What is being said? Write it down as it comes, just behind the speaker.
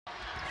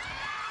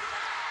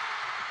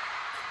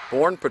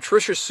Born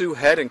Patricia Sue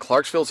Head in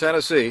Clarksville,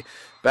 Tennessee,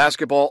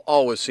 basketball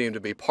always seemed to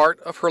be part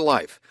of her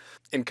life.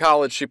 In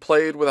college, she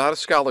played without a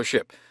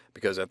scholarship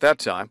because at that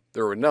time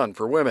there were none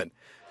for women.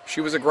 She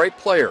was a great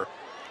player,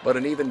 but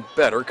an even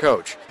better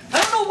coach.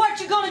 I don't know what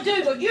you're going to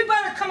do, but you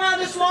better come out of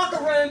this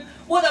locker room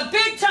with a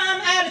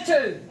big-time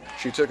attitude.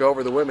 She took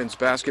over the women's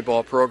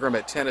basketball program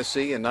at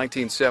Tennessee in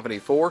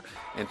 1974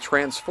 and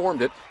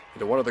transformed it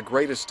into one of the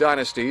greatest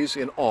dynasties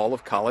in all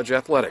of college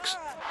athletics.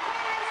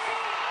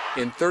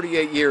 In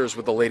 38 years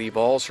with the Lady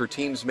Vols, her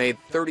teams made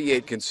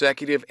 38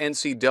 consecutive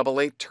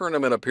NCAA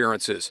tournament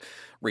appearances,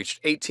 reached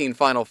 18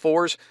 Final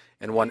Fours,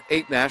 and won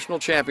 8 national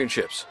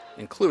championships,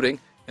 including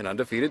an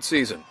undefeated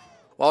season.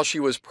 While she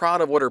was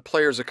proud of what her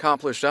players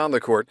accomplished on the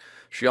court,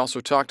 she also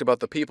talked about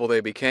the people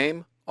they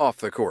became off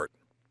the court.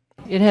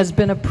 It has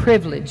been a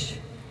privilege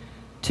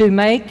to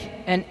make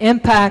an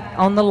impact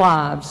on the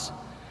lives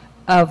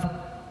of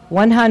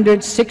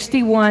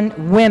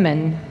 161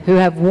 women who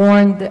have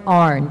worn the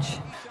orange.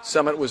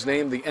 Summitt was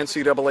named the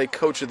NCAA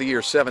Coach of the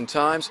Year 7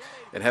 times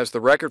and has the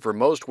record for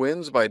most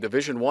wins by a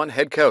Division I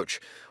head coach,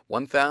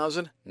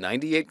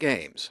 1,098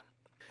 games.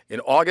 In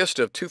August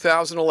of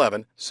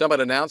 2011,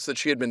 Summitt announced that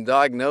she had been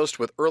diagnosed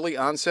with early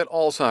onset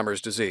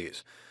Alzheimer's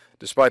disease.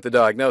 Despite the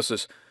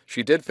diagnosis,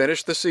 she did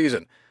finish the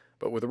season,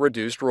 but with a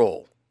reduced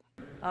role.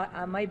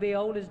 I may be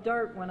old as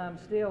dirt when I'm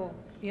still,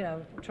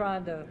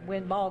 trying to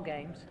win ball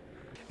games.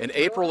 In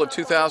April of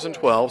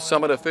 2012,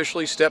 Summitt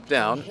officially stepped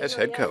down as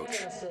head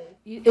coach.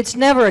 It's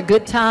never a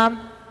good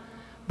time,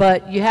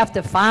 but you have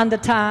to find the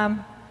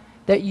time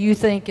that you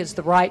think is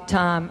the right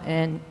time,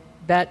 and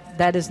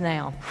that is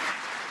now.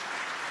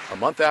 A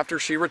month after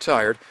she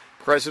retired,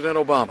 President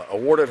Obama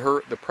awarded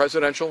her the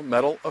Presidential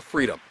Medal of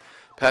Freedom.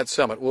 Pat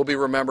Summitt will be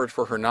remembered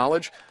for her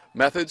knowledge,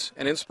 methods,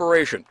 and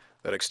inspiration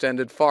that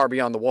extended far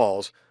beyond the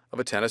walls of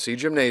a Tennessee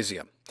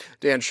gymnasium.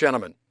 Dan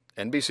Sheneman,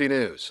 NBC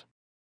News.